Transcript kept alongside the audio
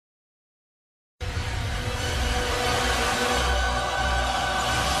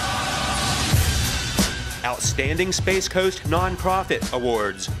Outstanding Space Coast Nonprofit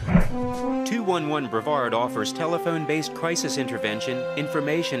Awards. 211 Brevard offers telephone-based crisis intervention,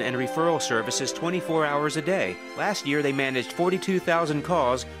 information, and referral services 24 hours a day. Last year, they managed 42,000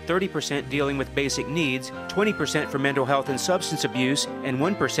 calls, 30% dealing with basic needs, 20% for mental health and substance abuse, and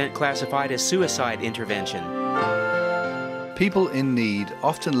 1% classified as suicide intervention. People in need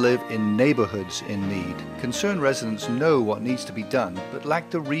often live in neighborhoods in need. Concerned residents know what needs to be done, but lack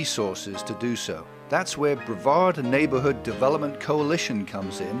the resources to do so. That's where Brevard Neighborhood Development Coalition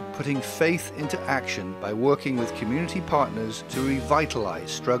comes in, putting faith into action by working with community partners to revitalize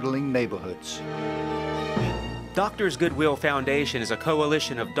struggling neighborhoods. Doctors Goodwill Foundation is a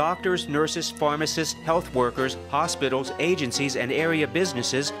coalition of doctors, nurses, pharmacists, health workers, hospitals, agencies, and area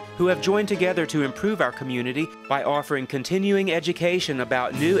businesses who have joined together to improve our community by offering continuing education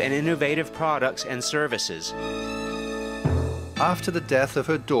about new and innovative products and services. After the death of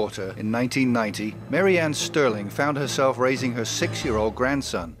her daughter in 1990, Mary Ann Sterling found herself raising her 6-year-old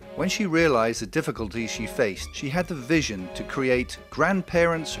grandson. When she realized the difficulties she faced, she had the vision to create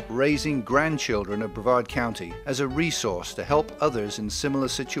Grandparents Raising Grandchildren of Brevard County as a resource to help others in similar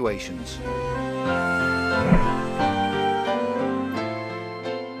situations.